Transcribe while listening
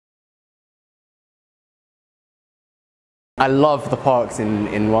I love the parks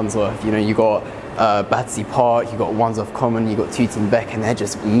in Wandsworth. You know, you got Battersea Park, you got Wandsworth Common, you got Tooting Beck, and they're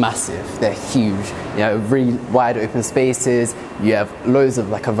just massive. They're huge. You know, really wide open spaces. You have loads of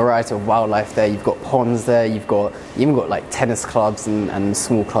like a variety of wildlife there. You've got ponds there. You even got like tennis clubs and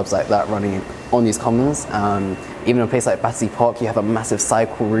small clubs like that running on these commons. Even a place like Battersea Park, you have a massive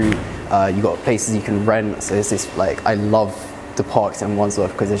cycle route. You got places you can rent. So it's just like, I love the parks in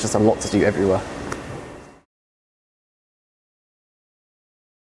Wandsworth because there's just a lot to do everywhere.